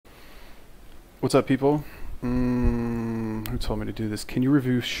What's up, people? Who told me to do this? Can you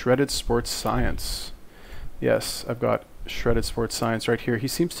review Shredded Sports Science? Yes, I've got Shredded Sports Science right here. He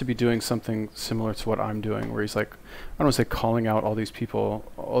seems to be doing something similar to what I'm doing, where he's like, I don't want to say calling out all these people,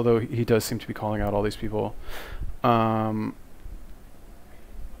 although he does seem to be calling out all these people.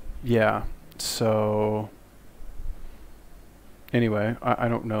 Yeah, so anyway, I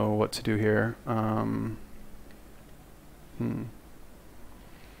don't know what to do here.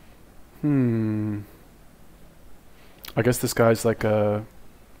 I guess this guy's like a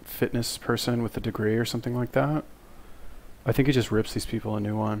fitness person with a degree or something like that. I think he just rips these people a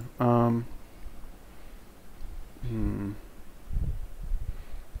new one.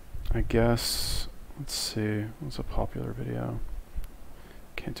 I guess, let's see, what's a popular video?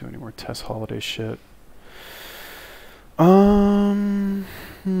 Can't do any more Tess Holiday shit. Training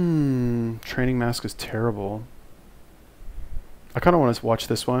mask is terrible. I kind of want to watch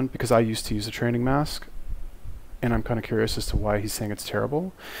this one because I used to use a training mask, and I'm kind of curious as to why he's saying it's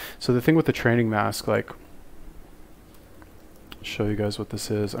terrible. So the thing with the training mask, like, I'll show you guys what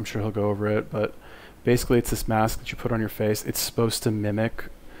this is. I'm sure he'll go over it, but basically it's this mask that you put on your face. It's supposed to mimic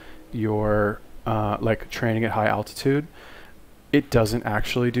your like training at high altitude. It doesn't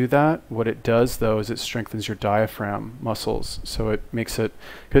actually do that. What it does, though, is it strengthens your diaphragm muscles, so it makes it,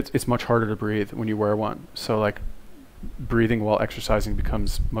 it's much harder to breathe when you wear one. So like breathing while exercising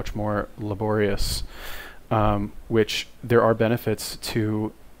becomes much more laborious, which there are benefits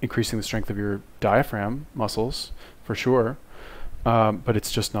to increasing the strength of your diaphragm muscles for sure, but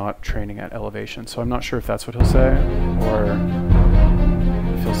it's just not training at elevation. So I'm not sure if that's what he'll say or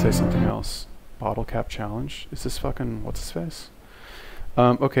if he'll say something else. Bottle cap challenge. Is this fucking what's his face?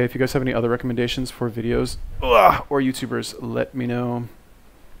 Okay, if you guys have any other recommendations for videos or YouTubers, let me know.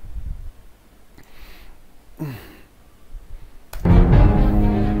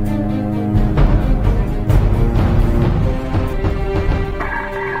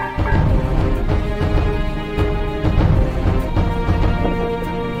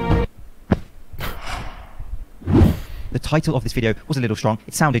 The title of this video was a little strong.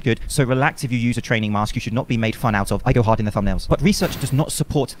 It sounded good, so relax if you use a training mask. You should not be made fun out of. I go hard in the thumbnails. But research does not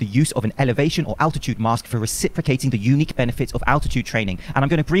support the use of an elevation or altitude mask for reciprocating the unique benefits of altitude training. And I'm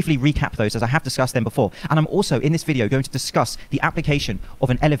going to briefly recap those as I have discussed them before. And I'm also in this video going to discuss the application of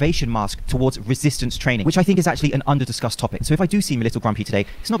an elevation mask towards resistance training, which I think is actually an under-discussed topic. So if I do seem a little grumpy today,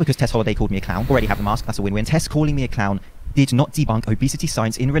 it's not because Tess Holiday called me a clown. Already have the mask, that's a win-win. Tess calling me a clown did not debunk obesity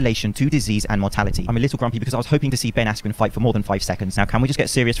science in relation to disease and mortality. I'm a little grumpy because I was hoping to see Ben Askren fight for more than 5 seconds. Now, can we just get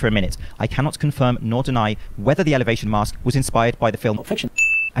serious for a minute? I cannot confirm nor deny whether the elevation mask was inspired by the film Pulp Fiction.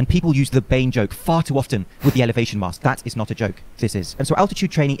 And people use the Bane joke far too often with the elevation mask. That is not a joke. This is. And so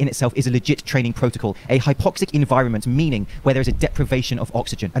altitude training in itself is a legit training protocol, a hypoxic environment, meaning where there is a deprivation of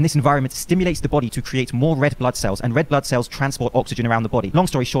oxygen. And this environment stimulates the body to create more red blood cells, and red blood cells transport oxygen around the body. Long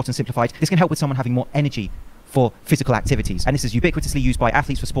story short and simplified, this can help with someone having more energy for physical activities. And this is ubiquitously used by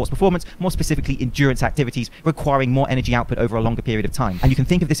athletes for sports performance, more specifically endurance activities requiring more energy output over a longer period of time. And you can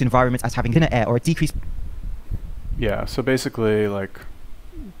think of this environment as having thinner air or a decreased... Yeah, so basically, like,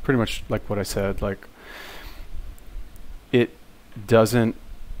 pretty much like what I said, like, it doesn't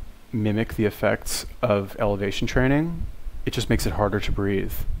mimic the effects of elevation training. It just makes it harder to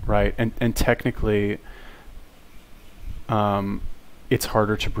breathe, right? And technically, it's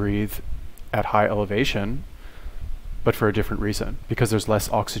harder to breathe at high elevation, but for a different reason, because there's less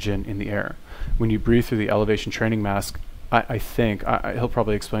oxygen in the air. When you breathe through the elevation training mask, I think, he'll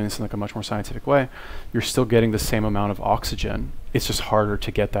probably explain this in like a much more scientific way, you're still getting the same amount of oxygen. It's just harder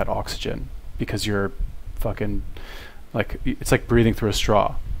to get that oxygen because you're fucking, like, it's like breathing through a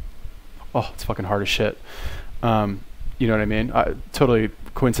straw. Oh, it's fucking hard as shit. You know what I mean? Totally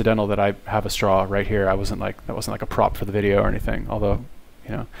coincidental that I have a straw right here. That wasn't like a prop for the video or anything, although,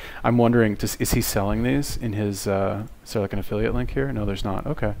 you know, I'm wondering, is he selling these in his, is there like an affiliate link here? No, there's not.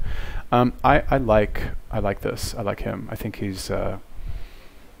 Okay. I like this. I like him. I think he's,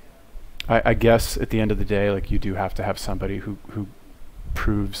 I guess at the end of the day, like, you do have to have somebody who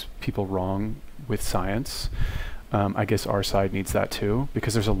proves people wrong with science. I guess our side needs that too,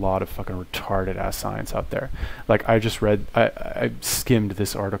 because there's a lot of fucking retarded ass science out there. Like, I just read, I skimmed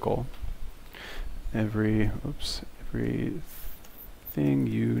this article. Everything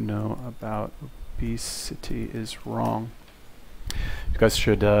you know about obesity is wrong. You guys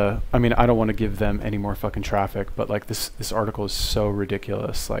should, I mean, I don't want to give them any more fucking traffic, but like this article is so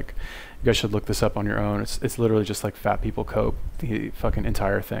ridiculous. Like, you guys should look this up on your own. It's literally just like fat people cope, the fucking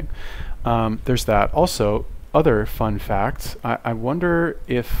entire thing. There's that. Also, other fun facts. I wonder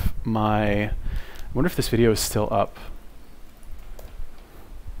if this video is still up.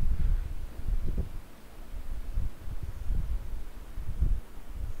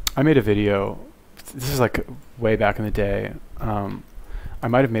 I made a video. This is like way back in the day. I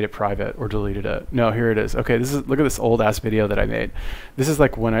might have made it private or deleted it. No, here it is. Okay, look at this old ass video that I made. This is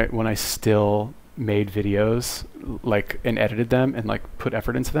like when I still made videos, like, and edited them and like put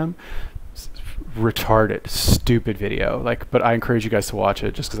effort into them. Retarded, stupid video. Like, but I encourage you guys to watch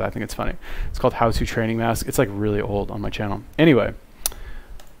it just because I think it's funny. It's called How to Training Mask. It's like really old on my channel. Anyway,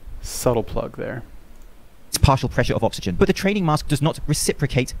 subtle plug there. It's partial pressure of oxygen. But the training mask does not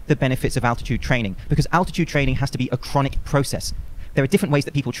reciprocate the benefits of altitude training, because altitude training has to be a chronic process. There are different ways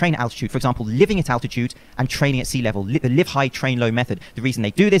that people train at altitude. For example, living at altitude and training at sea level. The live high, train low method. The reason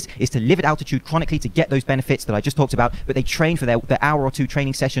they do this is to live at altitude chronically to get those benefits that I just talked about, but they train for their hour or two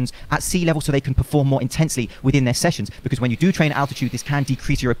training sessions at sea level so they can perform more intensely within their sessions. Because when you do train at altitude, this can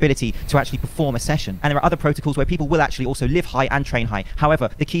decrease your ability to actually perform a session. And there are other protocols where people will actually also live high and train high. However,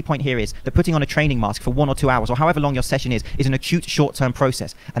 the key point here is that putting on a training mask for 1 or 2 hours, or however long your session is an acute short-term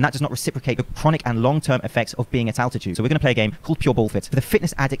process. And that does not reciprocate the chronic and long-term effects of being at altitude. So we're going to play a game called Pure Ball Fit. For the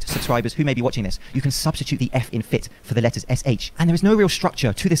fitness addict subscribers who may be watching this, you can substitute the F in fit for the letters SH. And there is no real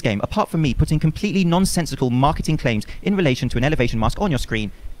structure to this game apart from me putting completely nonsensical marketing claims in relation to an elevation mask on your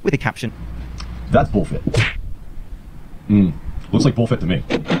screen with a caption. That's bullfit. Looks like bullfit to me.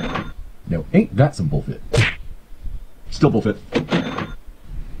 Now, ain't that some bullfit? Still bullfit.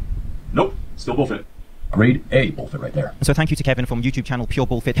 Nope, still bullfit. Grade A bullfit right there. And so thank you to Kevin from YouTube channel Pure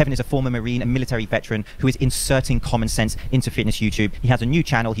Bullfit. Kevin is a former Marine and military veteran who is inserting common sense into fitness YouTube. He has a new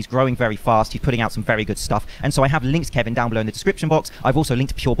channel. He's growing very fast. He's putting out some very good stuff. And so I have linked Kevin down below in the description box. I've also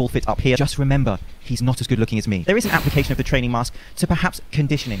linked Pure Bullfit up here. Just remember, he's not as good looking as me. There is an application of the training mask to perhaps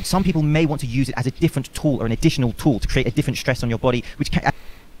conditioning. Some people may want to use it as a different tool or an additional tool to create a different stress on your body, which can...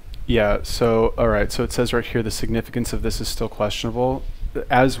 Yeah, so, all right, so it says right here, the significance of this is still questionable.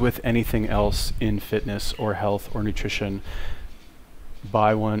 As with anything else in fitness or health or nutrition,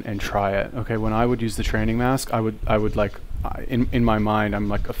 buy one and try it. Okay, when I would use the training mask, I would like, in my mind, I'm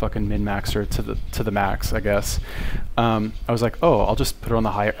like a fucking min-maxer to the max, I guess. I was like, oh, I'll just put it on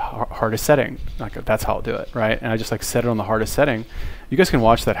the hardest setting. Like, that's how I'll do it, right? And I just like set it on the hardest setting. You guys can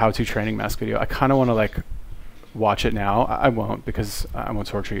watch that how to training mask video. I kind of want to like watch it now. I won't, because I won't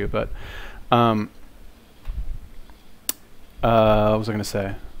torture you, but what was I gonna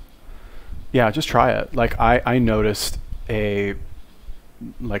say? Yeah, just try it. Like I noticed a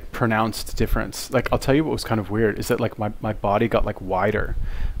like pronounced difference. Like, I'll tell you what was kind of weird is that like my body got like wider.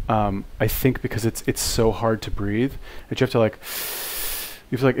 I think because it's so hard to breathe that you have to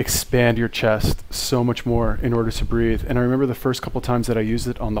like expand your chest so much more in order to breathe. And I remember the first couple times that I used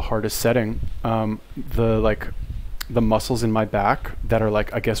it on the hardest setting, the muscles in my back that are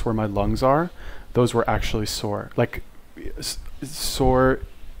like, I guess, where my lungs are, those were actually sore. Like sore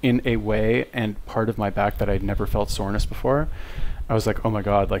in a way, and part of my back that I'd never felt soreness before. I was like, oh my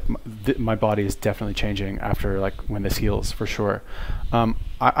god, like my body is definitely changing after like when this heals, for sure.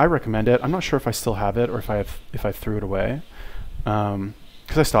 I recommend it. I'm not sure if I still have it or if I threw it away,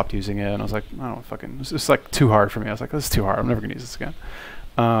 because I stopped using it and I was like, I don't fucking, it's like too hard for me. I was like, this is too hard, I'm never gonna use this again.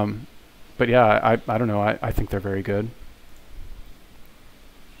 But yeah, I don't know, I think they're very good.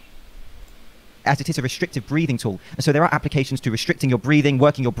 As it is a restrictive breathing tool. And so there are applications to restricting your breathing,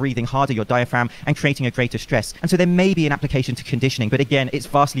 working your breathing harder, your diaphragm, and creating a greater stress. And so there may be an application to conditioning, but again, it's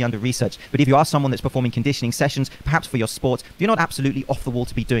vastly under research. But if you are someone that's performing conditioning sessions, perhaps for your sport, you're not absolutely off the wall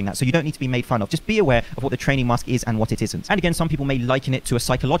to be doing that. So you don't need to be made fun of. Just be aware of what the training mask is and what it isn't. And again, some people may liken it to a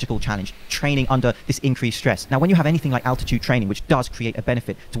psychological challenge, training under this increased stress. Now, when you have anything like altitude training, which does create a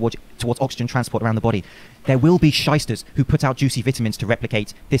benefit towards oxygen transport around the body, there will be shysters who put out juicy vitamins to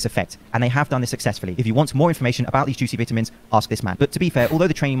replicate this effect, and they have done this successfully. If you want more information about these juicy vitamins, ask this man. But to be fair, although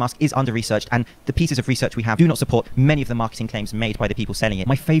the training mask is under-researched and the pieces of research we have do not support many of the marketing claims made by the people selling it,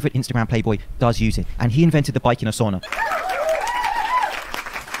 my favorite Instagram playboy does use it, and he invented the bike in a sauna.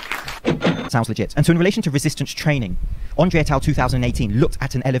 Sounds legit. And so in relation to resistance training, Andre et al. 2018 looked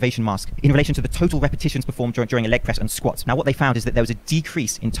at an elevation mask in relation to the total repetitions performed during a leg press and squat. Now, what they found is that there was a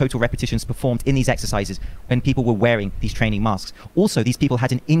decrease in total repetitions performed in these exercises when people were wearing these training masks. Also, these people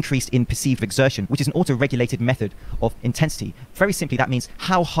had an increase in perceived exertion, which is an auto-regulated method of intensity. Very simply, that means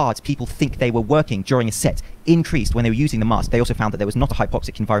how hard people think they were working during a set increased when they were using the mask. They also found that there was not a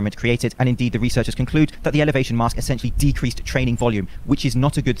hypoxic environment created, and indeed the researchers conclude that the elevation mask essentially decreased training volume, which is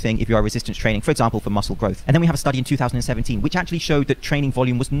not a good thing if you are resistance training, for example, for muscle growth. And then we have a study in 2017 which actually showed that training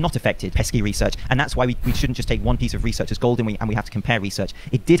volume was not affected. Pesky research, and that's why we shouldn't just take one piece of research as gold and we have to compare research.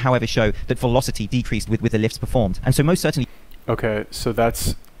 It did, however, show that velocity decreased with the lifts performed, and so most certainly. Okay, so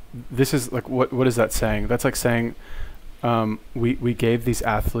this is like, what is that saying? That's like saying we gave these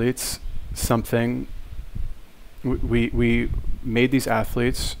athletes something. We made these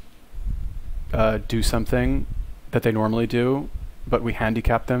athletes do something that they normally do, but we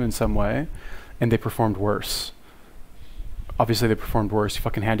handicapped them in some way, and they performed worse. Obviously, they performed worse. You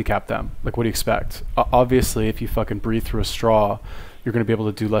fucking handicapped them. Like, what do you expect? Obviously, if you fucking breathe through a straw, you're going to be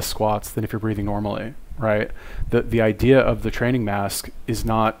able to do less squats than if you're breathing normally, right? The idea of the training mask is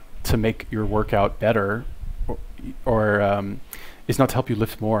not to make your workout better, or is not to help you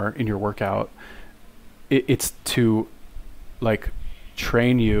lift more in your workout. It's to like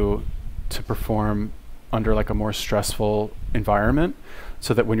train you to perform under like a more stressful environment,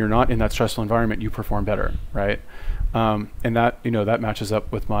 so that when you're not in that stressful environment, you perform better, right? And that, you know, that matches up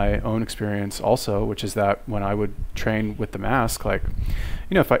with my own experience also, which is that when I would train with the mask, like,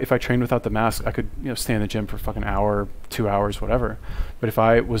 you know, if I trained without the mask, I could, you know, stay in the gym for fucking hour, 2 hours, whatever. But if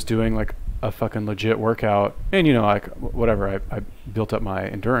I was doing like a fucking legit workout, and, you know, like whatever, I built up my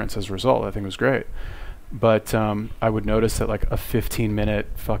endurance as a result. I think it was great. But I would notice that like a 15-minute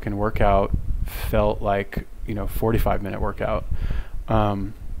fucking workout felt like, you know, 45-minute workout.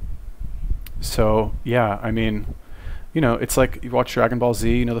 So yeah, I mean, you know, it's like you watch Dragon Ball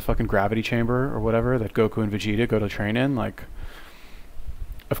Z, you know, the fucking gravity chamber or whatever that Goku and Vegeta go to train in. Like,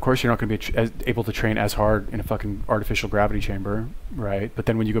 of course you're not going to be able to train as hard in a fucking artificial gravity chamber, right? But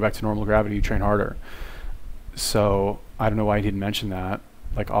then when you go back to normal gravity, you train harder. So I don't know why he didn't mention that.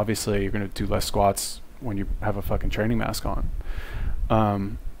 Like, obviously you're going to do less squats when you have a fucking training mask on.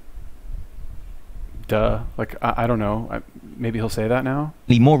 Duh. Like, I don't know. Maybe he'll say that now.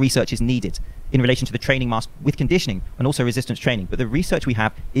 More research is needed in relation to the training mask with conditioning and also resistance training. But the research we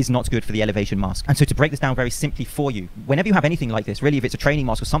have is not good for the elevation mask. And so to break this down very simply for you, whenever you have anything like this, really if it's a training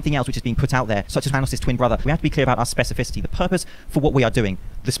mask or something else which is being put out there, such as Panos' twin brother, we have to be clear about our specificity, the purpose for what we are doing,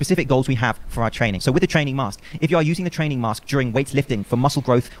 the specific goals we have for our training. So with the training mask, if you are using the training mask during weightlifting for muscle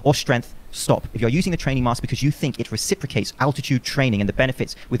growth or strength, stop. If you're using the training mask because you think it reciprocates altitude training and the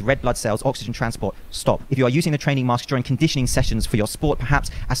benefits with red blood cells, oxygen transport, stop. If you are using the training mask during conditioning sessions for your sport, perhaps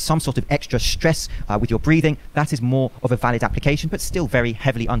as some sort of extra stress with your breathing, that is more of a valid application, but still very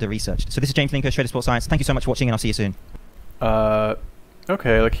heavily under-researched. So this is James Linko, Shredder Sports Science. Thank you so much for watching, and I'll see you soon.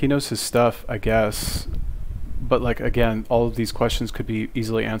 Okay, like, he knows his stuff, I guess. But, like, again, all of these questions could be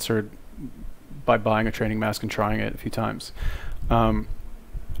easily answered by buying a training mask and trying it a few times.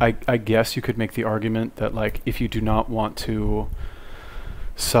 I guess you could make the argument that, like, if you do not want to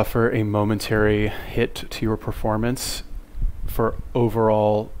suffer a momentary hit to your performance for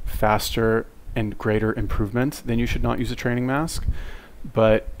overall faster and greater improvement, then you should not use a training mask.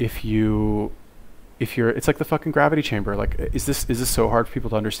 But if you're, it's like the fucking gravity chamber. Like, is this so hard for people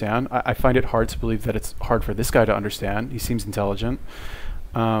to understand? I find it hard to believe that it's hard for this guy to understand. He seems intelligent.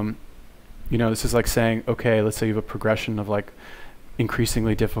 You know, this is like saying, okay, let's say you have a progression of like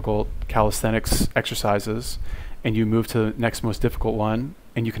increasingly difficult calisthenics exercises, and you move to the next most difficult one,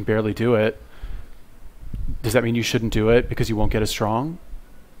 and you can barely do it. Does that mean you shouldn't do it because you won't get as strong?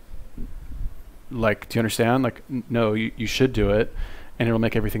 Like, do you understand? Like, no, you should do it, and it'll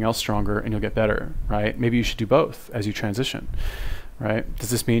make everything else stronger, and you'll get better, right? Maybe you should do both as you transition, right? Does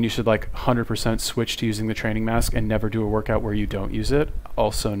this mean you should like 100% switch to using the training mask and never do a workout where you don't use it?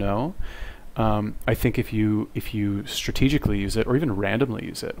 Also, no. I think if you strategically use it, or even randomly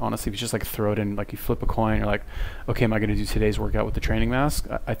use it, honestly, if you just like throw it in, like you flip a coin, you're like, okay, am I going to do today's workout with the training mask?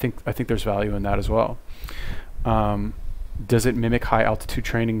 I think there's value in that as well. Does it mimic high altitude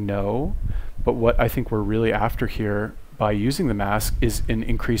training? No. But what I think we're really after here by using the mask is an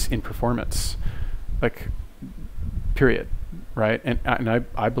increase in performance, like, period, right? And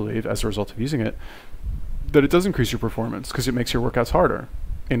I believe as a result of using it that it does increase your performance because it makes your workouts harder.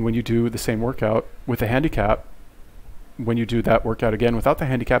 And when you do the same workout with a handicap, when you do that workout again without the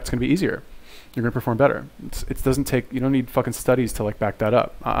handicap, it's going to be easier. You're going to perform better. It doesn't take, you don't need fucking studies to like back that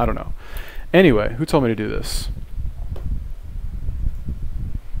up. I don't know. Anyway, who told me to do this?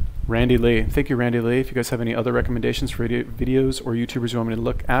 Randy Lee. Thank you, Randy Lee. If you guys have any other recommendations for videos or YouTubers you want me to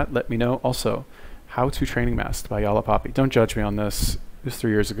look at, let me know. Also, How to Training Mask by Yala Poppy. Don't judge me on this. It was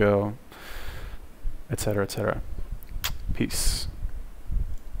 3 years ago, etc., etc. Peace.